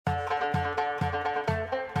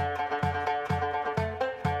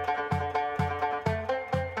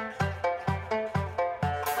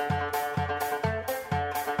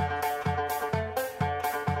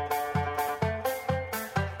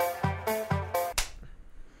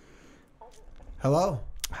Hello.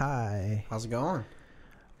 Hi. How's it going?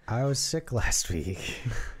 I was sick last week.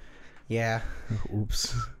 Yeah.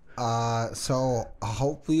 Oops. So I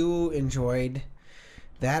hope you enjoyed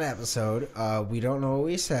that episode. We don't know what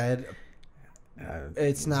we said.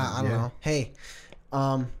 It's not. I don't know. Hey.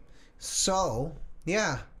 So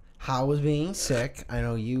yeah. How was being sick? I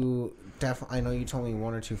know you definitely. I know you told me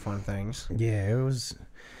one or two fun things. Yeah, it was.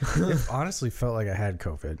 It honestly felt like I had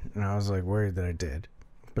COVID, and I was like worried that I did.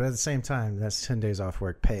 But at the same time, that's 10 days off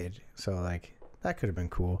work paid, so like that could have been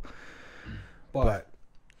cool. But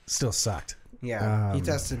still sucked. Yeah, he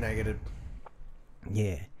tested negative.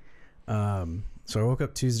 Yeah. So I woke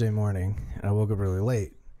up Tuesday morning, and I woke up really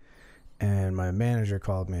late, and my manager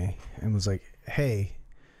called me and was like, "Hey,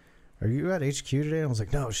 are you at HQ today?" I was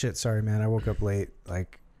like, "No, shit, sorry, man. I woke up late.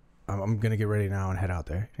 Like, I'm going to get ready now and head out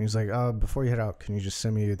there." And he's like, "Before you head out, can you just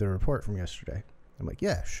send me the report from yesterday?" I'm like,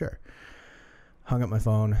 "Yeah, sure." Hung up my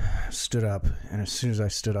phone, stood up, and as soon as I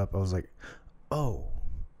stood up, I was like, "Oh,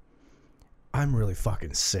 I'm really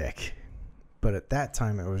fucking sick." But at that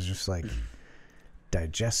time, it was just like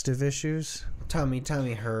digestive issues. Tummy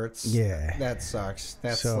hurts. Yeah. That sucks.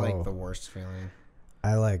 That's So, like the worst feeling.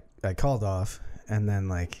 I called off and then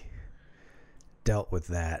like dealt with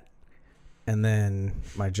that. And then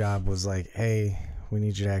my job was like, "Hey, we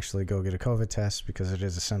need you to actually go get a COVID test because it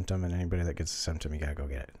is a symptom, and anybody that gets a symptom, you gotta go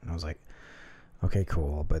get it." And I was like, "Okay,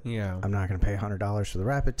 cool, but Yeah. I'm not gonna pay $100 for the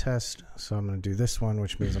rapid test, so I'm gonna do this one,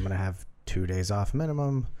 which means I'm gonna have 2 days off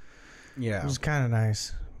minimum." Yeah. It was kind of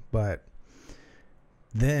nice, but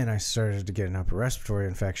then I started to get an upper respiratory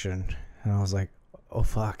infection, and I was like, "Oh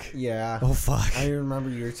fuck, Yeah. oh fuck." I remember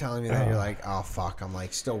you were telling me that. You're like, "Oh fuck," I'm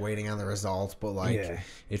like still waiting on the results, but like Yeah.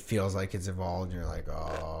 it feels like it's evolved and you're like,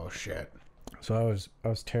 "Oh shit." So I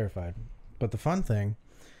was terrified. But the fun thing,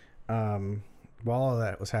 while all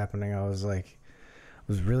that was happening, I was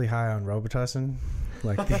really high on Robitussin,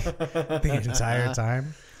 like the entire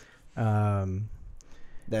time.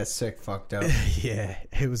 That's sick fucked up. Yeah,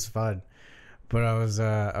 it was fun. But I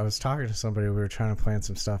was talking to somebody. We were trying to plan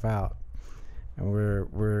some stuff out, and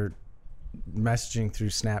we're messaging through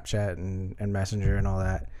Snapchat and Messenger and all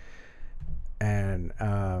that. And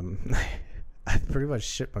I pretty much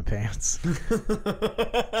shit my pants.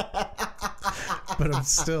 But I'm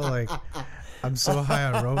still like, I'm so high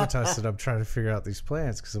on Robitussin. I'm trying to figure out these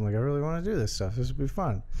plans because I'm like, I really want to do this stuff. This would be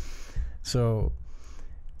fun. So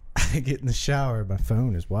I get in the shower. My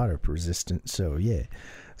phone is water resistant, so yeah.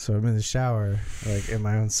 So I'm in the shower, like in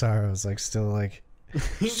my own sorrows, like still like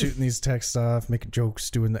shooting these texts off, making jokes,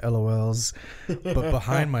 doing the LOLs. But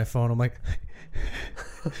behind my phone, I'm like,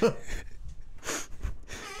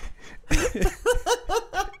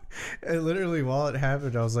 and literally while it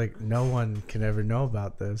happened, I was like, no one can ever know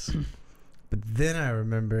about this. But then I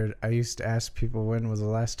remembered I used to ask people when was the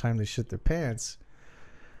last time they shit their pants.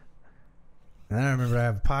 And then I remember I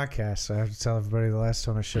have a podcast, so I have to tell everybody the last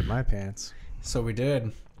time I shit my pants. So we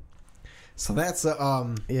did. So that's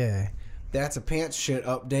a Yeah. that's a pants shit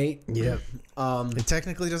update. Yep. It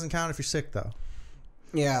technically doesn't count if you're sick though.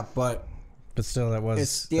 Yeah, but But still, that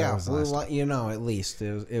was we'll last let you know at least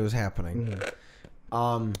it was happening.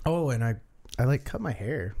 Mm-hmm. Oh, and I like cut my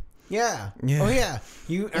hair. Yeah. Yeah. Oh yeah.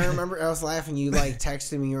 I remember I was laughing. You like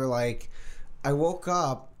texted me. You were like, "I woke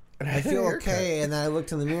up and I feel okay," and then I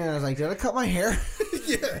looked in the mirror and I was like, "Did I cut my hair?"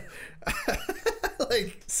 Yeah.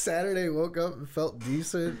 Like Saturday, woke up and felt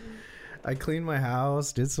decent. I cleaned my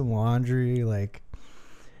house, did some laundry. Like,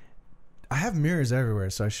 I have mirrors everywhere,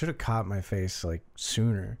 so I should have caught my face like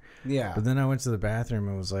sooner. Yeah. But then I went to the bathroom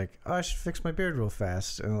and was like, "Oh, I should fix my beard real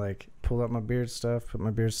fast," and like pulled out my beard stuff, put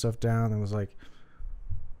my beard stuff down, and was like,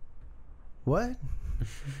 "What?"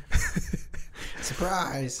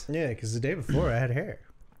 Surprise. Yeah, because the day before I had hair.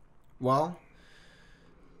 Well,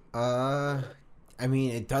 I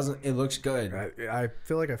mean, it looks good. I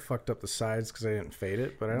feel like I fucked up the sides because I didn't fade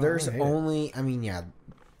it, but I don't There's hate it. only, I mean, yeah,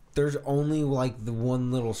 there's only like the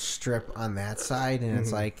one little strip on that side, and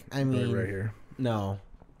it's like, I mean, right here. No,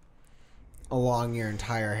 along your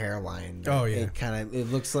entire hairline. Oh, yeah.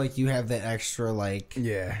 It looks like you have that extra like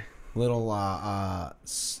Yeah. little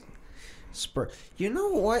spur. You know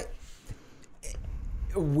what?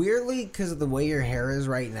 Weirdly, because of the way your hair is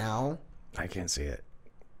right now, I can't see it.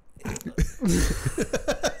 I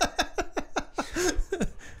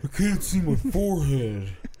can't see my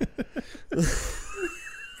forehead.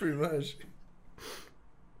 Pretty much.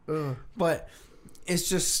 But it's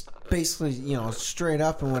just basically, straight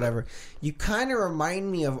up and whatever. You kind of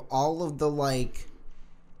remind me of all of the, like...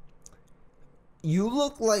 You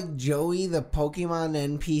look like Joey, the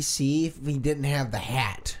Pokemon NPC, if he didn't have the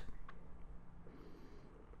hat.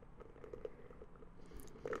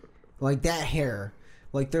 Like that hair.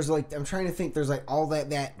 Like there's like I'm trying to think. There's like all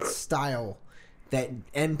that style, that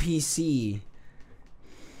NPC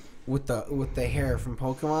with the hair from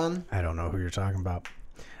Pokemon. I don't know who you're talking about.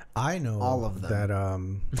 I know all of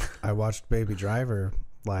them. That I watched Baby Driver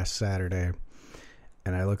last Saturday,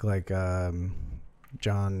 and I look like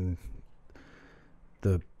John,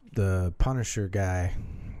 the Punisher guy.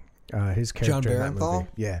 His character John in that Barenthal? movie.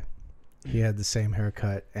 Yeah, he had the same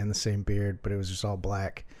haircut and the same beard, but it was just all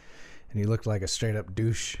black, and he looked like a straight up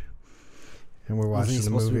douche. And we're watching the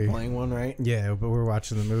supposed movie. To be playing one, right? Yeah, but we're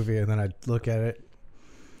watching the movie, and then I look at it,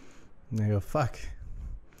 and I go, "Fuck,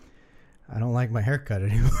 I don't like my haircut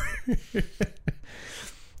anymore."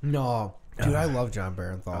 No, dude, I love John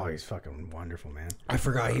Barenthal. Oh, he's fucking wonderful, man. I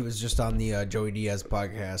forgot he was just on the Joey Diaz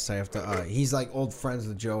podcast. I have to. He's like old friends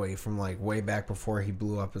with Joey from like way back before he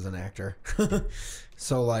blew up as an actor.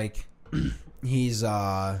 So like, he was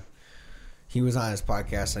on his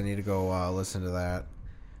podcast. I need to go listen to that.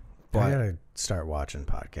 But I gotta start watching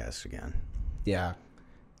podcasts again. Yeah,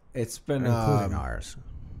 it's been including ours.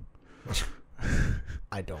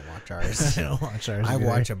 I don't watch ours. I don't watch ours. I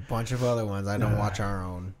watch a bunch of other ones. I don't watch our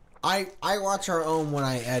own. I watch our own when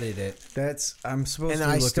I edit it. I'm supposed and to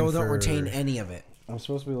be I looking still don't for, retain any of it. I'm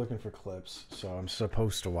supposed to be looking for clips, so I'm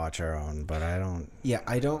supposed to watch our own, but I don't. Yeah,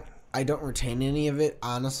 I don't retain any of it.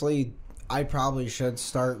 Honestly, I probably should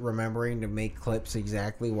start remembering to make clips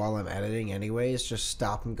exactly while I'm editing anyways. Just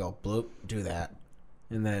stop and go bloop, do that.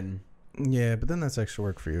 And then Yeah, but then that's extra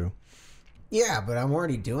work for you. yeah, but I'm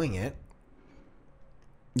already doing it.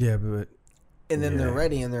 Yeah, but And then they're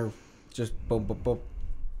ready and they're just boom boom boom.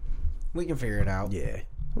 We can figure it out. yeah,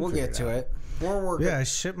 We'll get to it. We're working. Yeah, I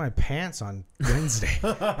shit my pants on Wednesday.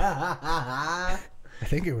 I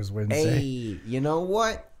think it was Wednesday. Hey, you know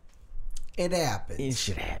what? It happens.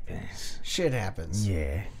 Shit happens. Shit happens.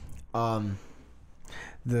 Yeah.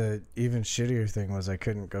 The even shittier thing was I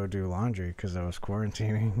couldn't go do laundry because I was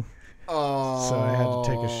quarantining. Oh. So I had to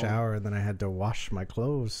take a shower and then I had to wash my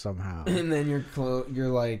clothes somehow. And then you're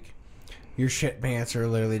like, your shit pants are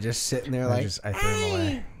literally just sitting there like. I threw them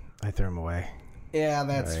away. I threw them away. Yeah,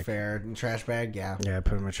 that's fair. And trash bag, yeah. Yeah, I put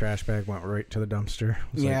them in my trash bag, went right to the dumpster.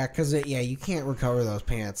 Yeah, because you can't recover those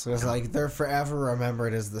pants. It's like they're forever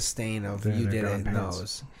remembered as the stain of They're you did it in pants.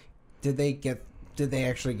 those. Did they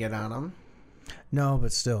actually get on them? No,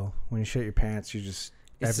 but still, when you shit your pants, you just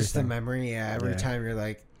It's just the everything. memory. Yeah, every Yeah. time you're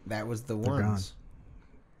like, that was the They're ones.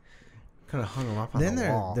 Could have hung them up on Then the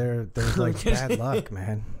wall. there's like bad luck,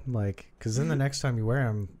 man. Like, because then the next time you wear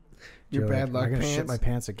them, Your bad like, luck am I gonna pants? shit my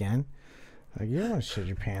pants again? Like, you don't want to shit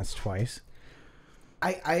your pants twice.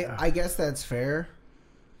 I guess that's fair.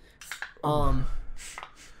 I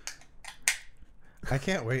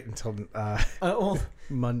can't wait until Well,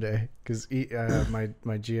 Monday because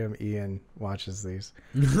my GM Ian watches these.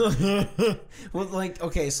 like,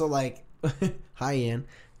 okay, so like, hi Ian.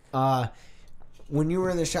 When you were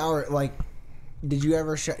in the shower, like, did you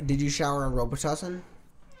ever did you shower on Robitussin?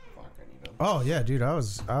 Oh yeah, dude, I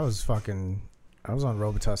was on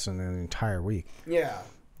Robitussin the entire week. Yeah.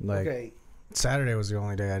 Like, Okay. Saturday was the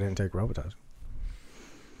only day I didn't take Robitussin.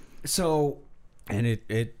 So, And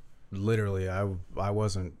it literally, I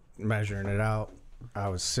wasn't measuring it out. I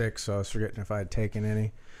was sick, so I was forgetting if I had taken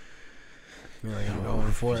any. you're like, I'm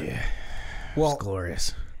going for it. Yeah, Well, it's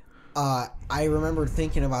glorious. I remember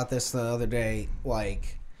thinking about this the other day,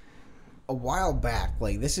 like a while back.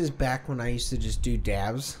 Like, this is back when I used to just do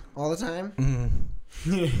dabs all the time.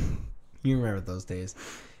 Mm-hmm. You remember those days?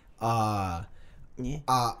 I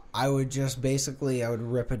would just basically I would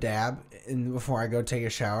rip a dab and before I go take a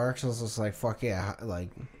shower because I was just like, fuck yeah, like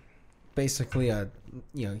basically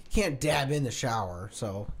you can't dab in the shower,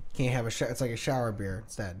 so you can't have a it's like a shower beer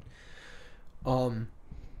instead.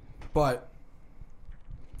 But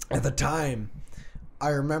at the time, I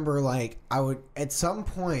remember like I would at some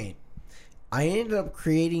point I ended up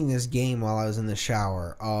creating this game while I was in the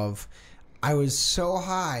shower of I was so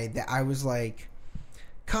high that I was like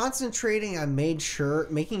concentrating on making sure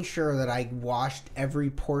that I washed every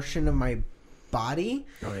portion of my body.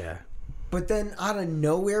 Oh yeah. But then out of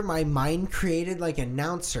nowhere, my mind created like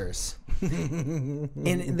announcers. And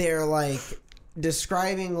they're like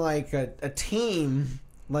describing like a team,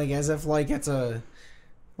 like as if like it's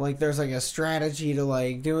like there's like a strategy to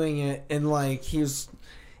like doing it. And like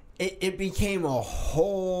it became a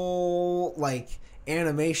whole like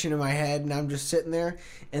animation in my head, and I'm just sitting there,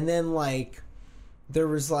 and then like there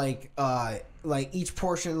was like each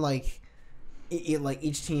portion like like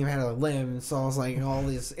each team had a limb, so I was like all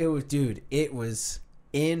this it was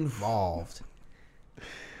involved,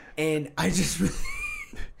 and I just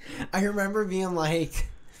I remember being like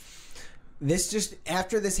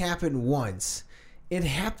after this happened once, it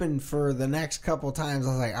happened for the next couple times. I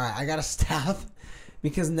was like, all right, I gotta stop.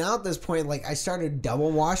 Because now at this point, like, I started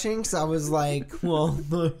double washing, so I was like, well,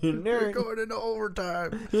 You're going into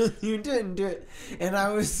overtime. you didn't do it. And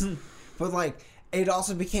I was, but like, it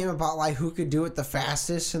also became about like who could do it the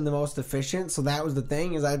fastest and the most efficient. So that was the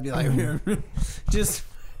thing, is I'd be like, just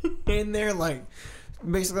in there, like,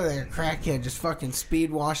 basically like a crackhead, just fucking speed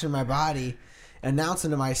washing my body, announcing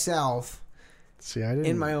to myself See, I didn't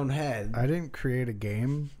in my own head. I didn't create a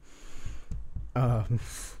game. One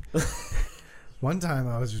time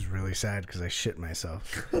I was just really sad because I shit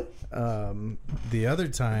myself. The other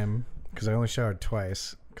time, because I only showered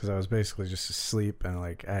twice, because I was basically just asleep and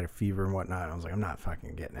like I had a fever and whatnot. I was like, I'm not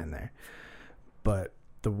fucking getting in there. But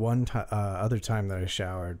the one other time that I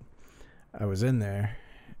showered, I was in there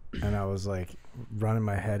and I was like running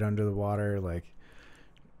my head under the water, like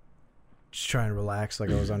just trying to relax, like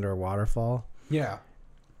I was under a waterfall. Yeah.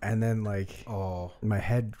 And then like my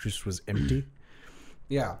head just was empty.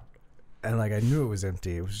 Yeah. And like I knew it was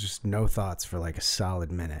empty. It was just no thoughts for like a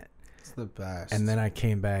solid minute. It's the best. And then I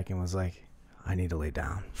came back and was like, I need to lay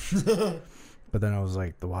down. But then I was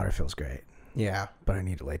like, the water feels great. Yeah. But I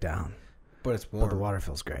need to lay down. But it's warm. But the water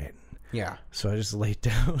feels great. Yeah. So I just laid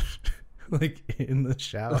down like in the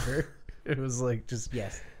shower. It was like just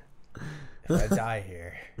Yes. if I die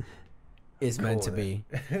here. It's go meant to with be.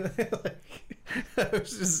 Like, I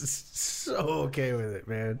was just so okay with it,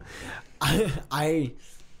 man. I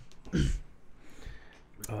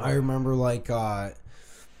remember like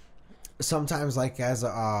sometimes like as it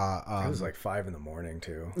was like 5 a.m.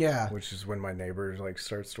 too. Yeah. Which is when my neighbor like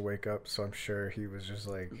starts to wake up, so I'm sure he was just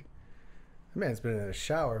like, man's been in a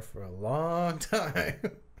shower for a long time.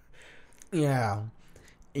 Yeah.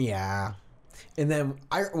 Yeah. And then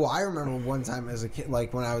I remember one time as a kid,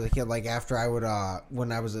 like when I was a kid, like after I would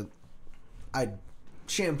I'd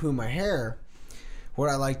shampoo my hair, what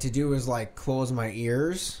I like to do is like close my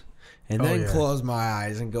ears and then close my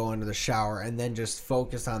eyes and go into the shower and then just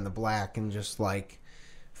focus on the black and just like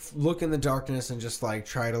look in the darkness and just like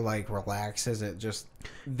try to like relax as it just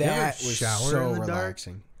that was so in the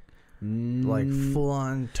relaxing. Like full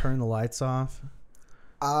on turn the lights off?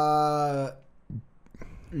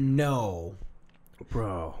 No.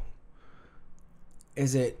 Bro.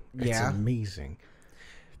 Is it? It's Yeah. amazing.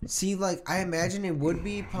 See, like, I imagine it would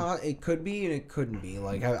be, it could be, and it couldn't be.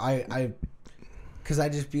 Like, because I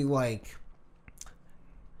just be like,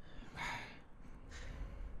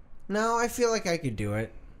 no, I feel like I could do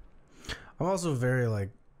it. I'm also very,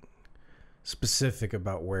 like, specific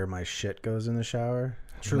about where my shit goes in the shower.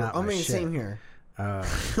 True. Not I my mean, shit. same here.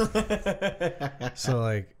 So,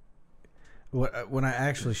 like, when I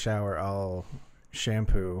actually shower, I'll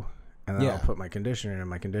shampoo, and then I'll put my conditioner in, and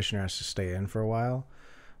my conditioner has to stay in for a while.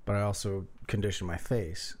 But I also condition my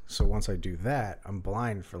face. So once I do that, I'm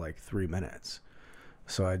blind for like 3 minutes.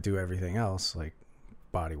 So I do everything else, like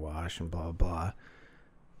body wash and blah, blah,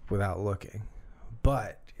 without looking.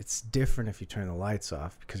 But it's different if you turn the lights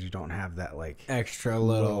off because you don't have that like Extra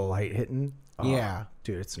little light hitting. Oh, yeah.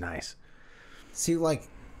 Dude, it's nice. See, like,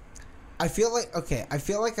 I feel like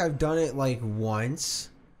I've done it like once,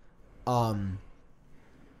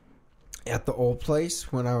 at the old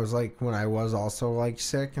place when I was also like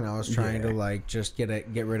sick and I was trying to like just get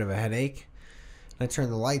rid of a headache. And I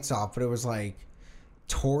turned the lights off, but it was like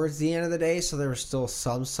towards the end of the day, so there was still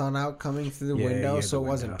some sun out coming through the window, so it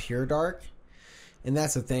wasn't pure dark. And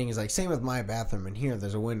that's the thing, is like same with my bathroom in here.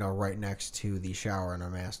 There's a window right next to the shower and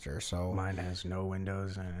our master. So mine has no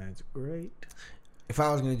windows and it's great. If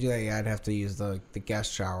I was going to do that, I'd have to use the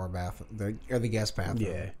guest shower bathroom, or the guest bathroom.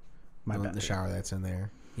 Yeah, my bathroom. The shower that's in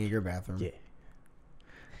there. Yeah, your bathroom.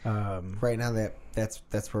 Yeah. Right now,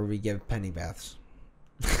 that's where we give penny baths.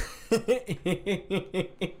 This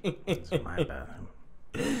is my bathroom.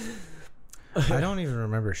 I don't even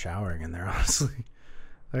remember showering in there, honestly.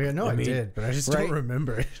 Like, I know I did, but I just don't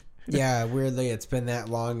remember it. Yeah, weirdly, it's been that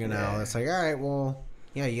long, and now it's like, all right, well,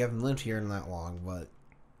 yeah, you haven't lived here in that long, but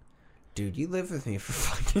dude, you lived with me for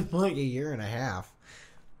fucking like a year and a half.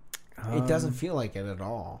 It doesn't feel like it at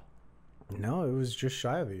all. No, it was just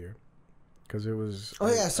shy of a year. Because it was...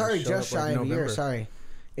 just shy of a year. Sorry.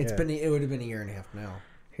 It would have been a year and a half now.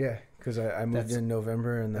 Yeah, because I moved in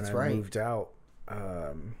November, and then I moved out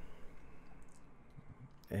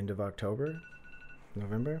end of October?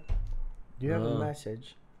 November? Do you have a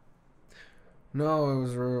message? No, it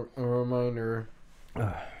was a reminder.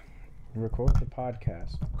 Record the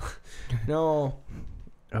podcast. No.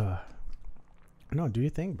 No, do your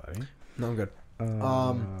thing, buddy. No, I'm good.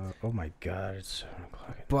 Oh my god, it's 7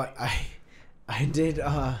 o'clock. But I did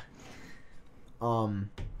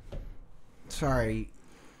sorry,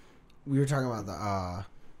 we were talking about the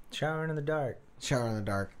Showering in the dark. shower in the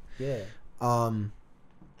dark. Yeah.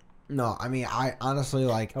 No, I mean, I honestly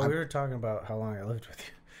like. Oh, we were talking about how long I lived with you.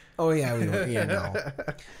 Oh yeah, we were, yeah,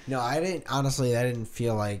 no, I didn't. Honestly, I didn't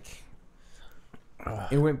feel like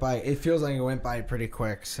it went by. It feels like it went by pretty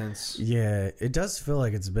quick since. Yeah, it does feel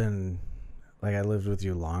like it's been like I lived with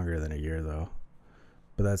you longer than a year though,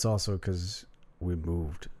 but that's also because we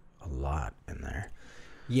moved a lot in there.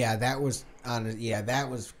 Yeah, that was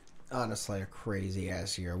honestly a crazy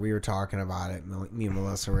ass year. We were talking about it. Me and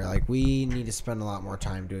Melissa were like, we need to spend a lot more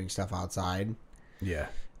time doing stuff outside Yeah.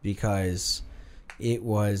 because it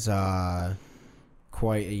was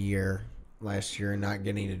quite a year last year not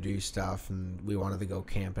getting to do stuff, and we wanted to go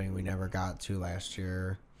camping. We never got to last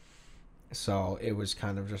year. So it was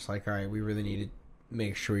kind of just like, all right, we really need to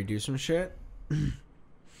make sure we do some shit.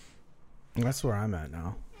 That's where I'm at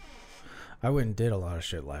now. I went and did a lot of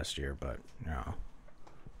shit last year, but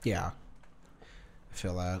Yeah. I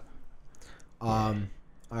feel that. All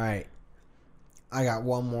right. I got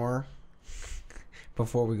one more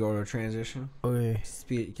before we go to a transition. Okay.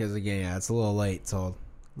 Because again, yeah, it's a little late, so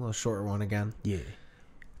a little shorter one again. Yeah.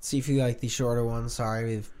 See if you like the shorter one.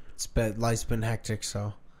 Sorry, life's been hectic,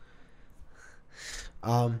 so.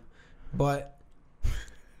 But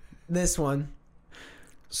this one,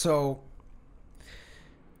 so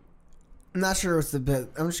I'm not sure what's the bit.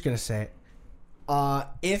 I'm just gonna say it.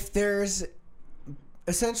 If there's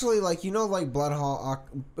essentially like like blood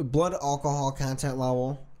alcohol content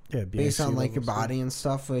level, Yeah, based on like your levels, body and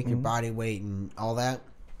stuff, like your body weight and all that.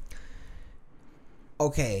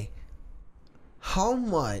 Okay, how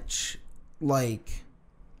much, like,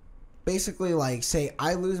 basically, like, say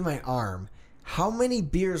I lose my arm, how many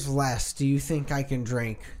beers less do you think I can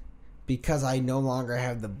drink because I no longer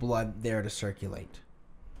have the blood there to circulate?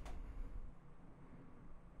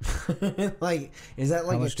 Like, is that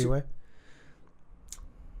like How much do you weigh?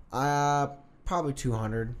 probably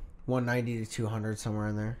 200, 190 to 200, somewhere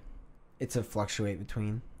in there. It's a fluctuate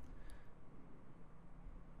between.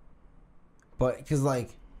 But because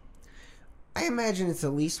like, I imagine it's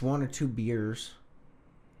at least 1 or 2 beers,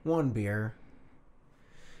 1 beer.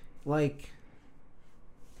 Like,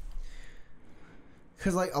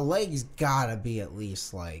 because like a leg's gotta be at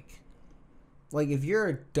least like if you're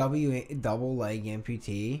a double leg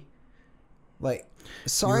amputee, like,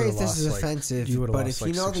 sorry if this is offensive, but if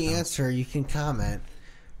you know the answer, you can comment.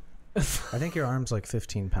 I think your arm's like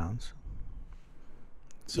 15 pounds.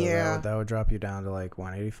 So Yeah. that would drop you down to like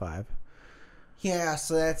 185. Yeah,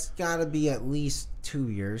 so that's gotta be at least 2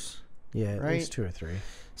 years. Yeah, at Right? least 2 or 3.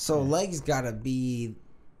 So legs gotta be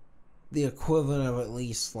the equivalent of at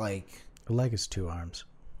least like, A leg is 2 arms.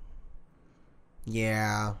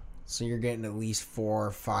 yeah. So you're getting at least 4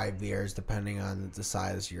 or 5 beers depending on the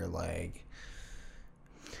size of your leg.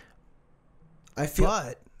 I feel,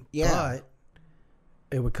 But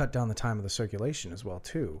it would cut down the time of the circulation as well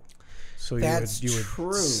too. So That's you would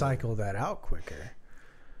true. cycle that out quicker.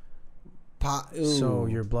 ooh. So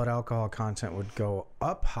your blood alcohol content would go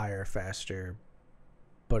up higher faster,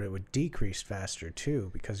 but it would decrease faster too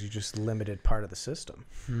because you just limited part of the system.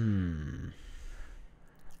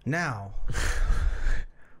 Now,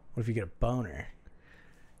 what if you get a boner?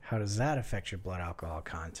 How does that affect your blood alcohol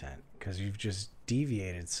content? Because you've just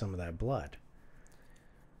deviated some of that blood.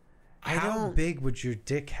 How big would your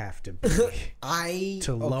dick have to be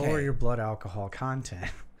to lower your blood alcohol content?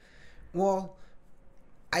 Well,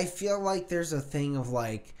 I feel like there's a thing of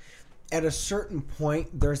like, at a certain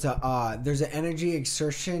point, there's an energy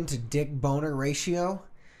exertion to dick boner ratio,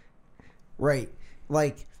 right?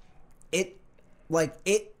 The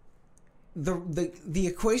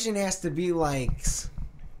equation has to be like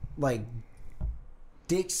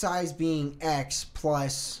dick size being X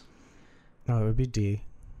plus. No, it would be D.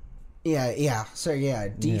 Yeah. So yeah,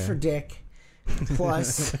 D for dick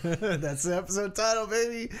plus. That's the episode title,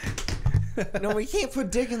 baby. No, we can't put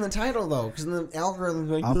dick in the title though, because the algorithm's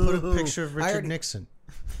like. I'll put a picture of Richard Nixon.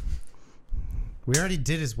 We already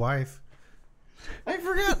did his wife. I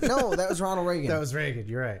forgot. No, that was Ronald Reagan. That was Reagan.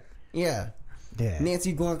 You're right. Yeah. Yeah.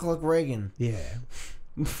 Nancy Gluck Reagan. Yeah.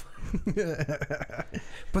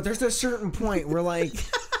 But there's a certain point where like,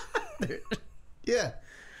 Yeah.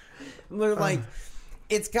 we're like,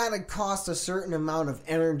 it's got to cost a certain amount of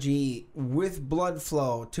energy with blood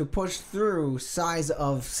flow to push through size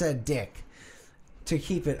of said dick to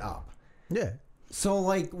keep it up. Yeah. So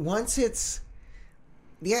like once it's,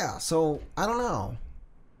 yeah. So I don't know.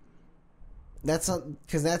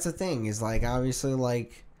 Because that's the thing is like obviously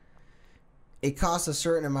like it costs a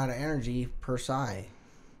certain amount of energy per side.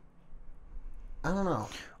 I don't know.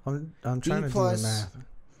 I'm trying to do the math.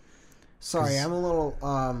 Sorry, I'm a little.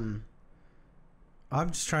 I'm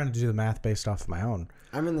just trying to do the math based off of my own.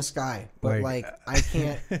 I'm in the sky, but like I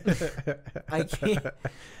can't. I can't.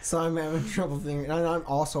 So I'm having trouble figuring. And I'm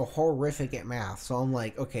also horrific at math. So I'm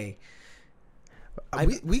like, okay.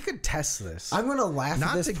 We could test this. I'm gonna laugh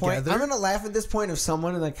Not at this point. together. I'm gonna laugh at this point if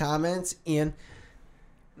someone in the comments, Ian,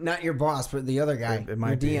 not your boss, but the other guy, It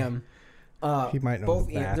might your be. DM. He might know both.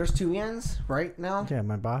 that. Ian, there's two Ians right now. Yeah,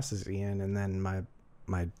 my boss is Ian, and then my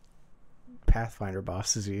Pathfinder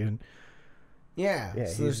boss is Ian. Yeah. Yeah,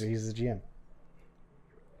 so he's the GM.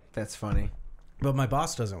 that's funny. But my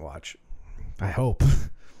boss doesn't watch. I hope.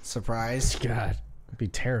 Surprise. God, it'd be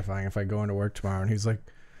terrifying if I go into work tomorrow and he's like,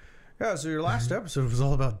 "Yeah, so your last episode was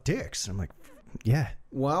all about dicks." I'm like, "Yeah,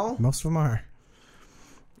 Well, most of them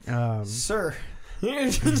are." sir,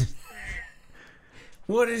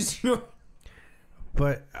 what is your?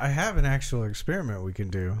 But I have an actual experiment we can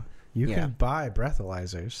do. You Yeah. can buy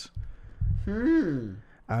breathalyzers. I'm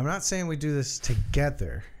not saying we do this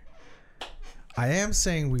together. I am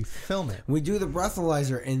saying we film it We do the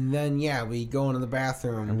breathalyzer, and then we go into the and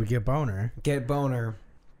bathroom, we get boner. get boner,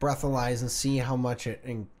 breathalyze, and see how much it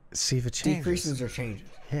See if it changes. decreases or changes.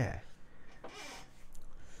 Yeah.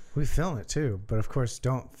 We film it too, but of course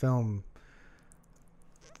don't film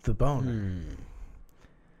the boner.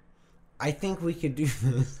 I think we could do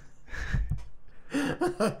this.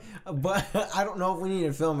 But I don't know if we need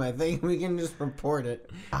to film it. I think we can just report it.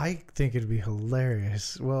 I think it'd be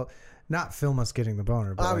hilarious. Well, not film us getting the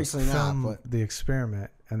boner, but Obviously like not, film but- the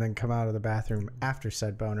experiment and then come out of the bathroom after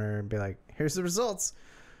said boner and be like, "Here's the results."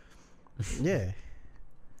 Yeah.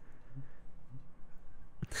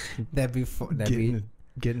 That'd be fun. That'd be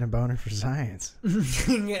Getting a boner for science.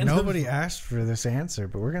 Getting Nobody asked for this answer,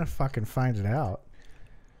 but we're gonna fucking find it out.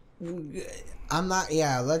 I'm not.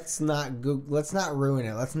 Yeah, let's not. Let's not ruin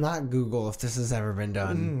it. Let's not Google if this has ever been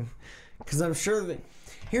done, because I'm sure that.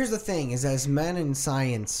 Here's the thing: is as men in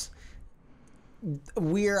science,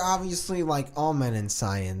 we are obviously like all men in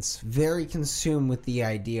science, very consumed with the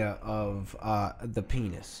idea of the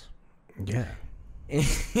penis. Yeah.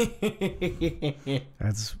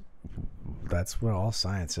 That's what all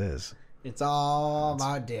science is. It's all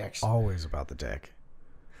about dicks. Always about the dick.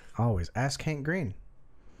 Always. Ask Hank Green.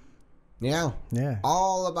 Yeah, Yeah.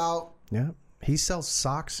 all about Yeah. He sells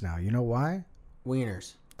socks now. You know why?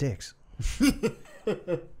 wieners. Dicks.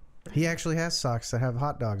 He actually has socks that have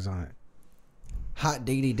hot dogs on it. Hot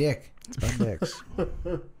diggity dick. It's about dicks.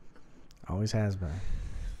 Always has been.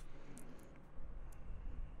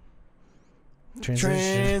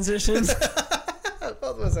 Transitions.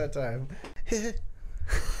 What was that time?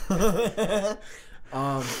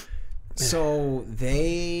 So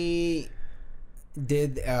they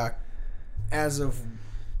did, as of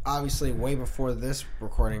obviously way before this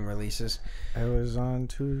recording releases. It was on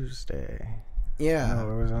Tuesday. Yeah,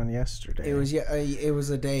 No, it was on yesterday. it was. Yeah, it was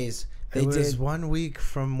a days. They It was did. 1 week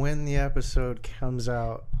from when the episode comes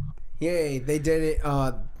out. Yay! They did it.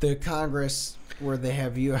 The Congress where they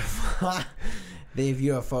have they have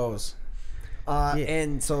UFOs.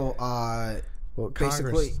 And so Well,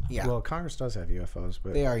 basically, Congress, yeah. Well, Congress does have UFOs,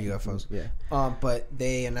 but they are UFOs. Yeah. But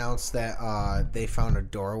they announced that they found a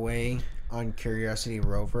doorway on Curiosity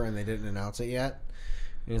rover, and they didn't announce it yet.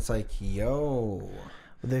 And it's like, yo,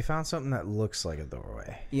 They found something that looks like a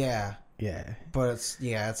doorway. yeah. Yeah. But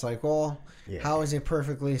it's like, well, Yeah. how is it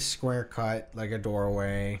perfectly square cut like a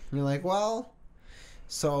doorway? And you're like, well,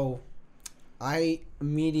 so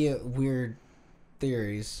immediate weird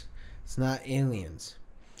theories. It's not aliens.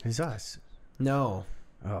 It's us. No,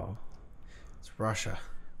 Oh, it's Russia.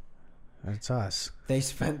 it's us. They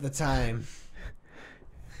spent the time.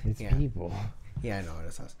 It's Yeah. people. Yeah, I know it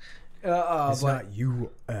is us. It's but not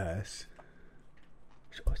you, us.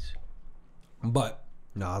 It's us. But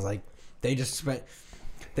no, I was like, they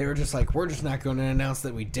were just like, we're just not going to announce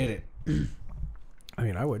that we did it. I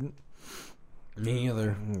mean, I wouldn't. Me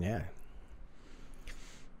either. Yeah.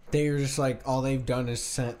 They were just like, all they've done is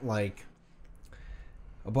sent like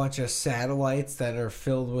a bunch of satellites that are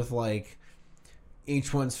filled with like,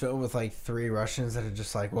 each one's filled with like 3 Russians that are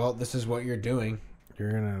just like, well, this is what you're doing.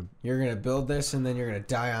 You're gonna. You're going to build this and then you're going to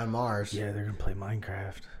die on Mars. Yeah, they're gonna play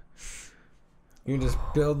Minecraft. You can just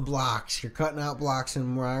build blocks. You're cutting out blocks in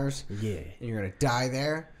Mars. Yeah. And you're gonna die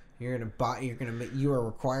there. You are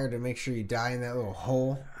required to make sure you die in that little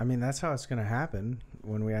hole. I mean, that's how it's gonna happen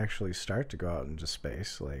when we actually start to go out into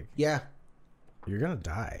space. Like, Yeah. you're gonna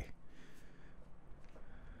die.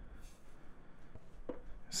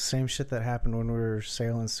 Same shit that happened when we were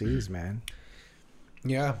sailing seas, man.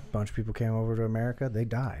 Yeah. A bunch of people came over to America. They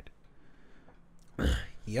died.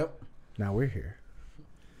 Yep. Now we're here.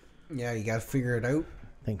 Yeah, you gotta figure it out.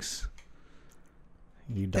 Thanks.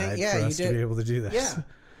 You died yeah, for you us to did. be able to do this.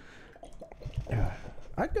 Yeah. Yeah.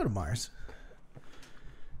 I'd go to Mars.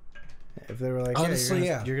 If they were like, Honestly,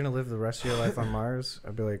 yeah, you're gonna live the rest of your life on Mars,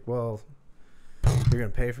 I'd be like, well, you're gonna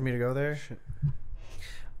pay for me to go there.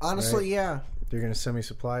 Honestly, Right. yeah. You're gonna send me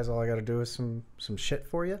supplies. All I got to do is some shit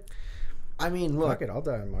for you. I mean, look. Fuck it, I'll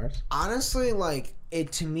die on Mars. Honestly, like,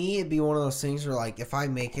 it to me, it'd be one of those things where, like, if I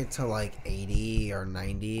make it to, like, 80 or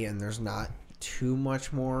 90 and there's not too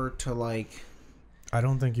much more to, like... I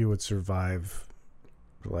don't think you would survive,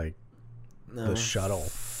 like, No, the shuttle.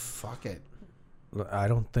 Fuck it. I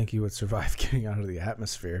don't think you would survive getting out of the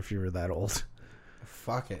atmosphere if you were that old.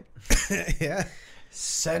 Fuck it. Yeah.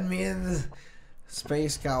 Send me in the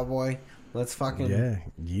space, cowboy. Let's fucking... Yeah,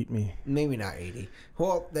 yeet me. Maybe not 80.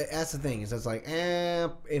 Well, that's the thing. Is it's like,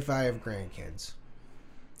 if I have grandkids.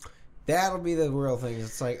 That'll be the real thing.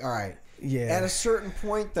 It's like, all right. Yeah. At a certain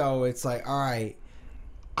point, though, it's like, all right,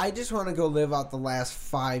 I just want to go live out the last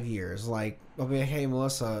 5 years. Like, I'll be like, hey,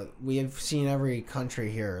 Melissa, we have seen every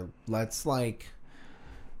country here. Let's, like,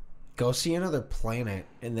 go see another planet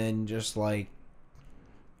and then just, like,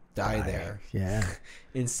 die there. Yeah.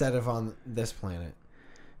 Instead of on this planet.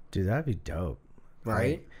 Dude, that'd be dope.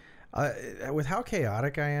 Right? With how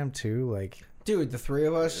chaotic I am, too, like... Dude, the three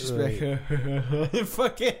of us just be like,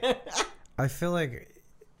 fuck it. I feel like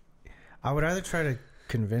I would either try to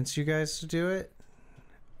convince you guys to do it,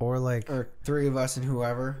 or like... Or three of us and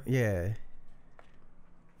whoever. Yeah.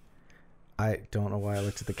 I don't know why I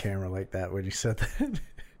looked at the camera like that when you said that.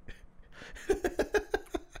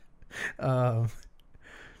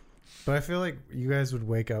 But I feel like you guys would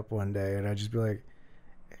wake up one day and I'd just be like,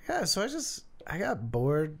 yeah, so I got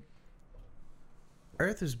bored.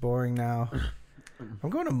 Earth is boring now. I'm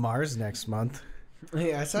going to Mars next month.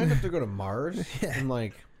 Hey, I signed up to go to Mars. Yeah.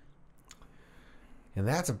 And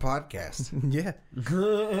that's a podcast. Yeah.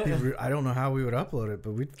 I don't know how we would upload it,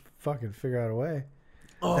 but we'd fucking figure out a way.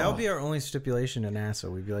 Oh. That would be our only stipulation to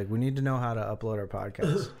NASA. We'd be like, we need to know how to upload our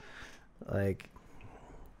podcast. Like,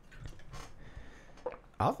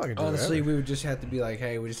 I'll fucking do Honestly, whatever. we would just have to be like,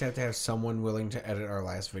 hey, we just have to have someone willing to edit our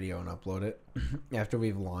last video and upload it after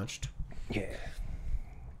we've launched. Yeah.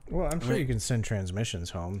 Well, I'm sure you can send transmissions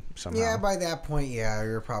home somehow. Yeah, by that point, yeah,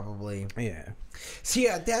 you're probably... Yeah. See,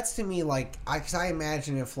 yeah, that's to me, like, because I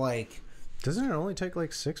imagine if, like... Doesn't it only take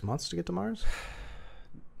like 6 months to get to Mars?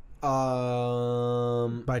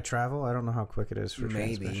 By travel? I don't know how quick it is for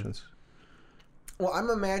Maybe. transmissions. Well, I'm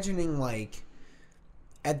imagining, like,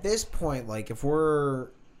 at this point, like, if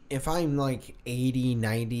I'm, like, 80,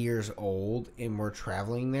 90 years old and we're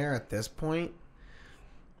traveling there at this point,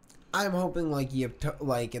 I'm hoping, like,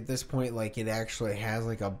 like, at this point, like, it actually has,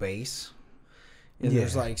 like, a base. And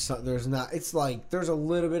there's, like, there's not, it's, like, there's a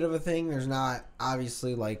little bit of a thing. There's not,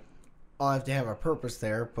 obviously, like, I'll have to have a purpose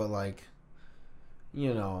there, but, like,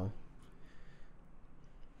 you know,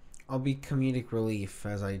 I'll be comedic relief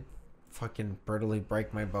as I fucking brutally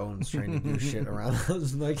break my bones trying to do shit around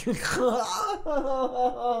those. Like, they're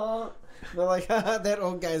like, that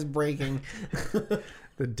old guy's breaking.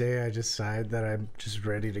 The day I decide that I'm just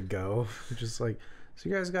ready to go, I'm just like, so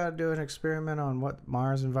you guys got to do an experiment on what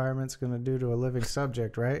Mars environment's going to do to a living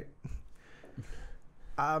subject, right?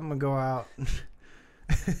 I'm going to go out.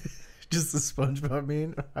 Just the SpongeBob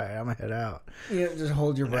meme. All right, I'm going to head out. Yeah, just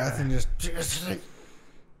hold your breath and just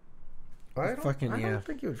I fucking, yeah. don't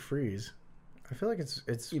think you would freeze. I feel like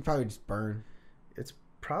it's you probably just burn. it's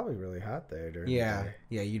probably really hot there during Yeah, the day.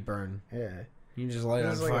 yeah, you'd burn. Yeah. You just light it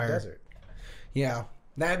on It's like fire. a desert. Yeah,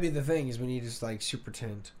 that'd be the thing is when you just like super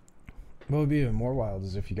tint. What would be even more wild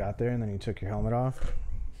is if you got there and then you took your helmet off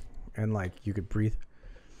and like you could breathe.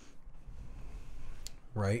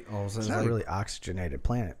 Right. All of a It's sudden, not like, really oxygenated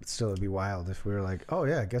planet, but still it'd be wild if we were like, oh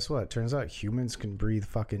yeah, guess what? Turns out humans can breathe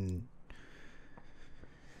fucking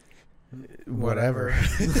whatever.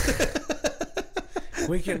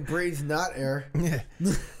 we can breathe not air. Yeah.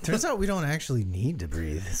 Turns out we don't actually need to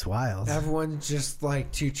breathe. It's wild. Everyone's just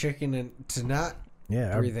like too chicken and to not.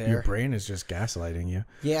 Yeah, breathe your air. brain is just gaslighting you.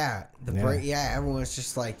 Yeah, Yeah. brain. Yeah, everyone's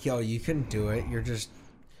just like, yo, you couldn't do it. You're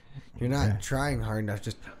not Yeah. trying hard enough.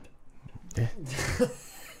 Just Yeah.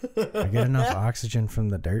 I get enough oxygen from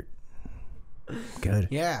the dirt. Good.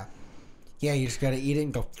 yeah. You just gotta eat it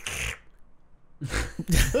and go.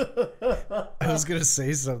 I was gonna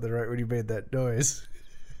say something right when you made that noise.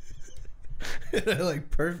 And I like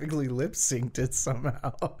perfectly lip synced it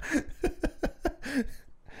somehow.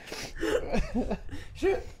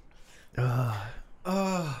 Shit.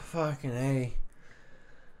 Oh, fucking A.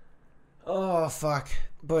 Oh, fuck.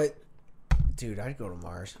 But, dude, I'd go to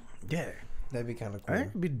Mars. Yeah. That'd be kind of I cool. think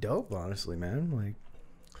it'd be dope, honestly, man. Like,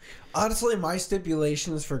 Honestly, my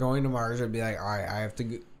stipulations for going to Mars would be like, all right, I have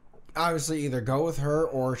to obviously either go with her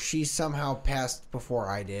or she somehow passed before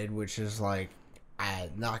I did, which is like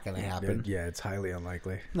not gonna happen. Yeah, it's highly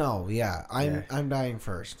unlikely. No, yeah, I'm dying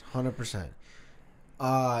first, 100%.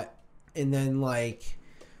 And then like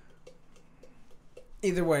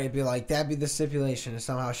either way, it'd be like that'd be the stipulation. Is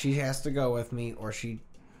somehow she has to go with me, or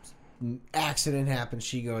accident happens,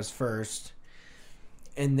 she goes first,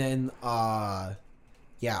 and then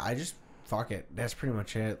yeah, I just fuck it. That's pretty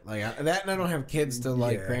much it. Like that, and I don't have kids to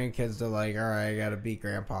like grandkids to like. All right, I gotta beat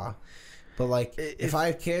grandpa. But like, if I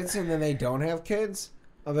have kids and then they don't have kids,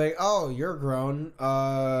 I'll be like, oh, you're grown.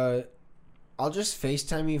 I'll just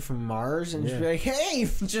FaceTime you from Mars and just be like, hey,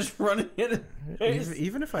 just running in.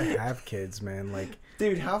 Even if I have kids, man, like,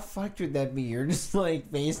 dude, how fucked would that be? You're just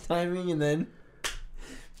like FaceTiming and then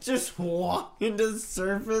just walk into the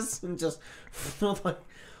surface and just like,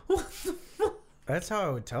 what the fuck? That's how I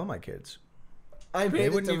would tell my kids. They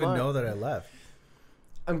wouldn't even know that I left.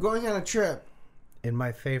 I'm going on a trip. In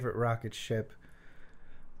my favorite rocket ship,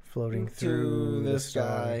 floating through the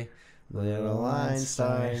sky, little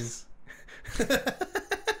Einsteins.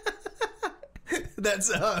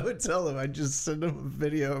 That's how I would tell them. I'd just send them a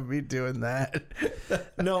video of me doing that.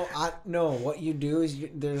 No. What you do is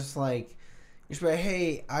there's like, you should be like,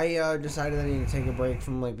 hey, I decided I need to take a break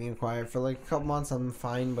from like being quiet for like a couple months. I'm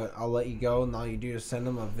fine, but I'll let you go. And all you do is send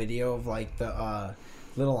them a video of like the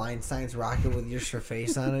little Einstein's rocket with your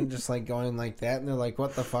face on it, just like going like that. And they're like,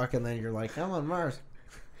 what the fuck? And then you're like, I'm on Mars.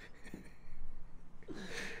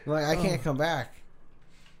 You're like, I can't come back.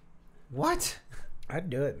 What? I'd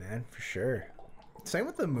do it, man, for sure. Same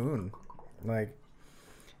with the moon. Like,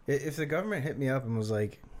 if the government hit me up and was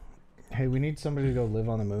like, hey, we need somebody to go live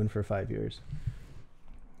on the moon for 5 years.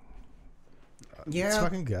 Yeah. Let's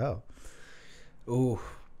fucking go. Ooh.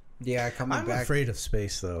 Yeah, coming I'm back. afraid of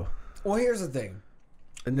space, though. Well, here's the thing.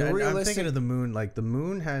 And I'm thinking of the moon. Like, the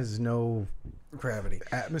moon has no gravity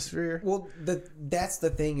atmosphere. Well, that's the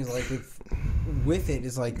thing is like with it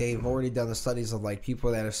is like they've already done the studies of like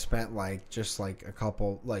people that have spent like just like a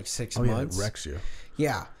couple like 6 months. Yeah, it wrecks you.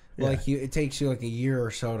 Yeah. Like it takes you like a year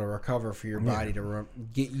or so to recover for your body to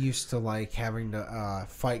get used to like having to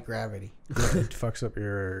fight gravity. It fucks up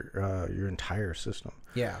your entire system.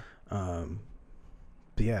 Yeah. But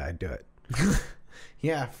yeah, I'd do it.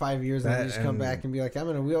 Yeah, 5 years and then just come back and be like, I'm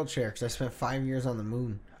in a wheelchair because I spent 5 years on the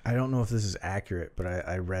moon. I don't know if this is accurate, but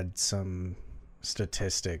I read some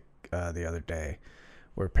statistic the other day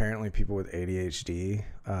where apparently people with ADHD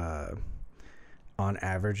on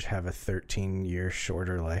average have a 13-year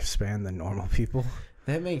shorter lifespan than normal people.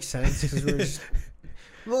 That makes sense because we're just...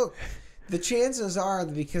 Look, the chances are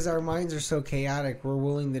that because our minds are so chaotic, we're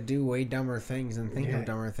willing to do way dumber things and think of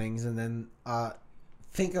dumber things and then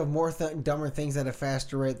think of more dumber things at a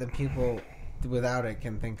faster rate than people without it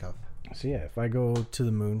can think of. So yeah, if I go to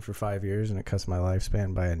the moon for 5 years and it cuts my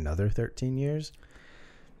lifespan by another 13 years,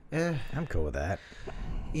 I'm cool with that.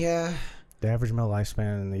 Yeah. The average male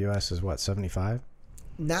lifespan in the U.S. is what, 75?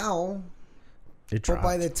 Now, it dropped.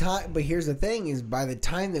 But here's the thing: is by the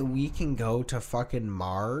time that we can go to fucking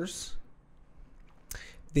Mars,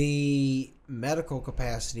 the medical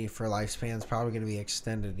capacity for lifespan is probably going to be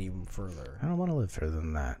extended even further. I don't want to live further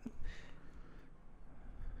than that.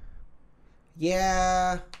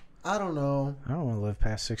 Yeah, I don't know. I don't want to live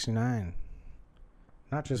past 69.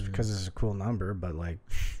 Not just because it's a cool number, but like,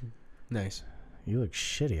 nice. You look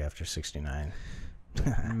shitty after 69.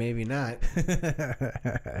 Maybe not.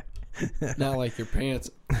 Not like your pants.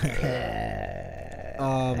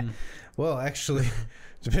 Well, actually,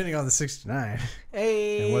 depending on the 69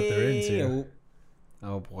 hey, and what they're into.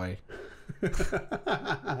 Oh boy.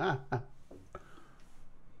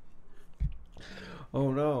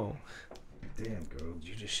 Oh no. Damn, girl, did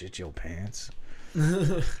you just shit your pants?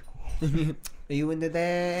 Are you into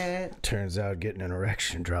that? Turns out getting an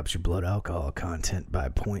erection drops your blood alcohol content by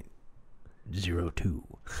 0.02.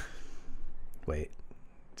 Wait,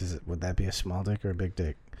 would that be a small dick or a big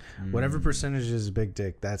dick? Whatever percentage is big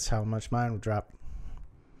dick, that's how much mine would drop.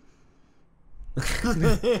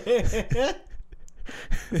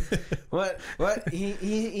 What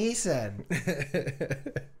he said.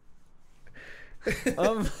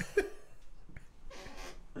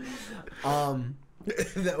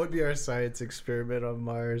 That would be our science experiment on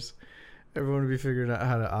Mars. Everyone would be figuring out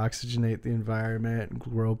how to oxygenate the environment and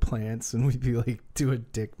grow plants, and we'd be like doing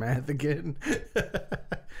dick math again.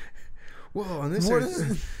 Whoa, on this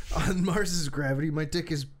on Mars's gravity, my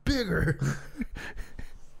dick is bigger.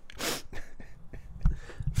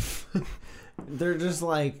 They're just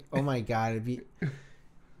like, oh my god,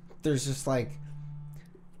 there's just like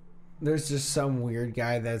there's just some weird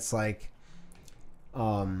guy that's like,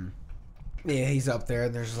 yeah, he's up there,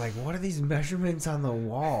 and there's just like, what are these measurements on the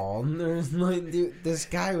wall? And there's like, dude, this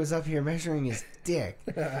guy was up here measuring his dick.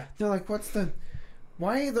 They're like,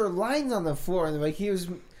 why are there lines on the floor? And they're like, he was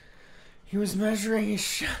measuring his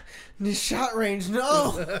shot range.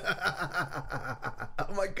 No.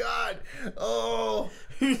 Oh my god. Oh,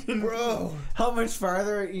 bro. How much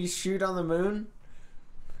farther you shoot on the moon?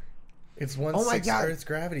 It's Oh my God. Earth's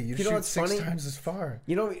gravity. You know shoot what's 6 funny? times as far.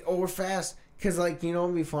 You know, or fast. Because, like, you know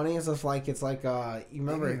what would be funny is if, like, it's like, you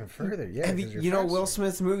remember... Maybe even further, yeah. Have you know Will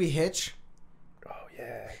Smith's movie Hitch? Oh,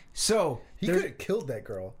 yeah. So, He could have killed that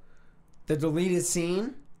girl. the deleted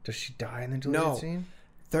scene... Does she die in the deleted scene?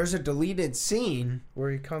 There's a deleted scene...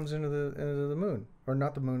 Where he comes into the moon. Or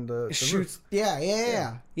not the moon, the shoots... roof. Yeah,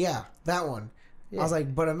 that one. Yeah. I was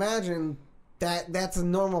like, but imagine that's a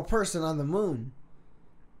normal person on the moon.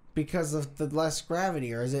 Because of the less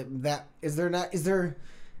gravity. Or is it that... Is there not enough...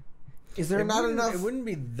 It wouldn't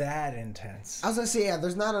be that intense. I was going to say, yeah,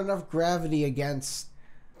 there's not enough gravity against...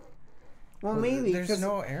 Well, maybe. There's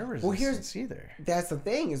no air resistance either. That's the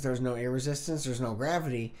thing, is there's no air resistance, there's no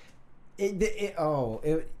gravity.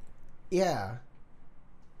 Yeah.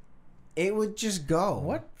 It would just go.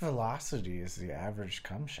 What velocity is the average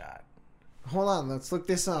cum shot? Hold on, let's look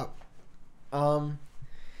this up.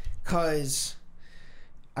 Cause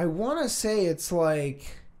I want to say it's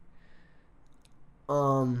like,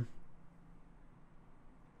 I'm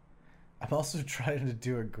also trying to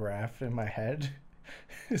do a graph in my head,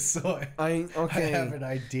 so I have an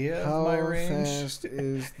idea of my range. How fast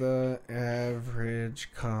is the average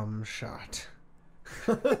cum shot?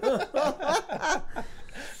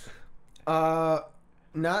 Not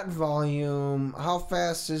volume. How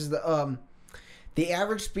fast is the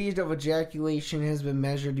average speed of ejaculation has been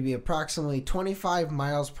measured to be approximately 25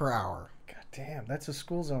 miles per hour. God damn, that's a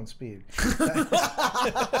school zone speed.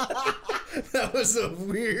 That was a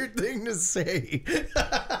weird thing to say.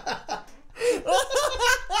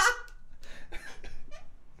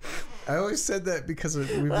 I always said that because we've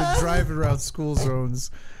been driving around school zones,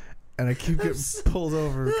 and I keep getting pulled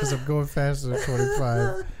over because I'm going faster than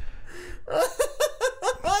 25.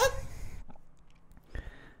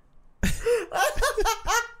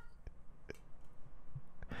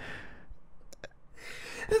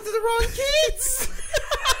 It's the wrong kids.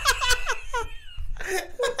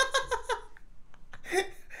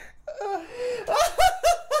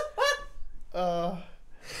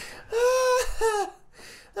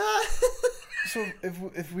 So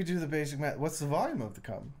if we do the basic math, what's the volume of the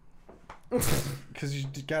cum? Because you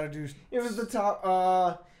gotta do. It was the top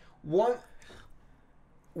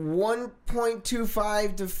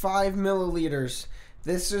 1.25 to 5 milliliters.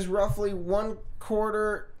 This is roughly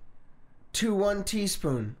 1/4 to 1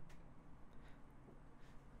 teaspoon.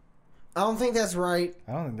 I don't think that's right.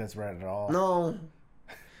 I don't think that's right at all. No.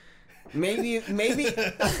 Maybe.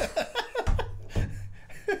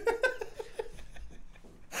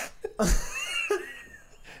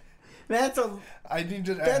 That's a. I need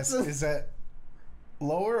to ask: is that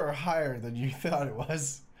lower or higher than you thought it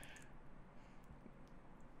was?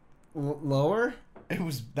 Lower? It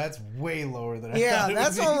was. That's way lower than I Yeah, thought it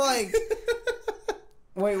that's would what be. I'm like.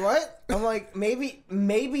 Wait, what? I'm like, maybe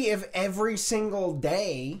if every single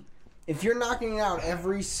day, if you're knocking it out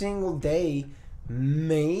every single day,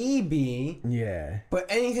 maybe. Yeah. But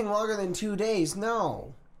anything longer than 2 days,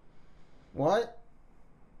 no. What?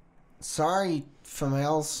 Sorry,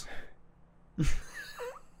 females.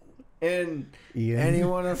 And Ian.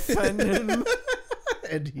 anyone offended?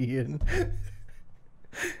 And Ian.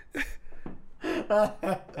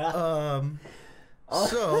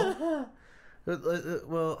 So,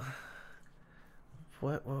 well,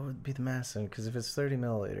 what would be the mass then? Because if it's 30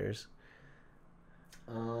 milliliters,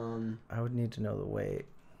 I would need to know the weight.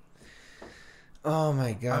 Oh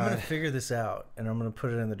my god. I'm gonna figure this out, and I'm gonna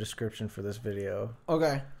put it in the description for this video.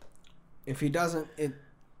 Okay. If he doesn't,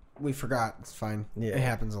 we forgot. It's fine. Yeah. It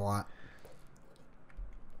happens a lot.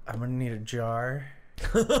 I'm gonna need a jar.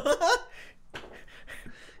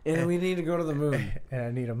 And we need to go to the moon. And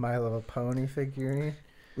I need a My Little Pony figurine.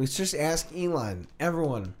 Let's just ask Elon.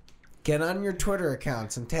 Everyone, get on your Twitter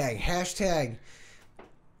accounts and tag hashtag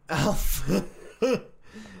Alf.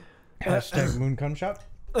 Hashtag Moon Cum Shop.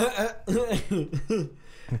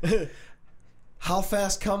 How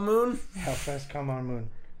fast come moon? How fast come on moon?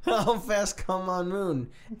 How fast come on moon?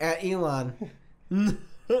 At Elon.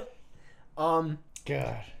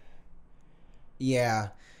 God. Yeah.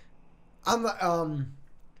 I'm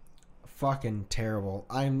fucking terrible.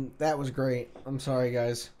 That was great. I'm sorry,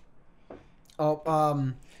 guys.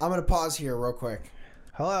 I'm gonna pause here real quick.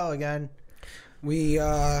 Hello again. We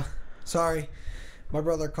Sorry. My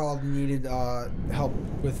brother called and needed help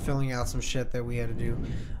with filling out some shit that we had to do.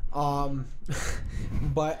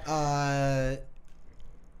 But I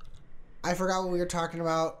forgot what we were talking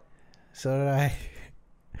about. So did I.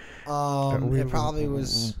 It probably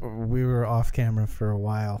was. We were off camera for a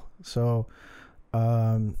while. So, We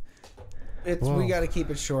got to keep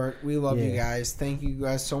it short. We love you Yeah. guys. Thank you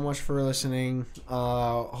guys so much for listening.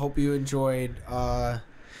 Hope you enjoyed.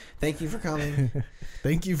 Thank you for coming.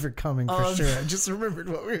 Thank you for coming for sure. I just remembered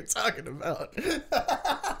what we were talking about.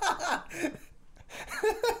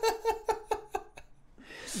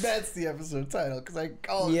 That's the episode title because I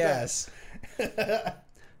called Yes.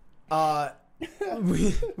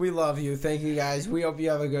 We love you. Thank you guys. We hope you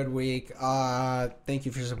have a good week. Thank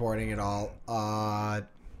you for supporting it all.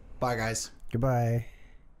 Bye guys. Goodbye.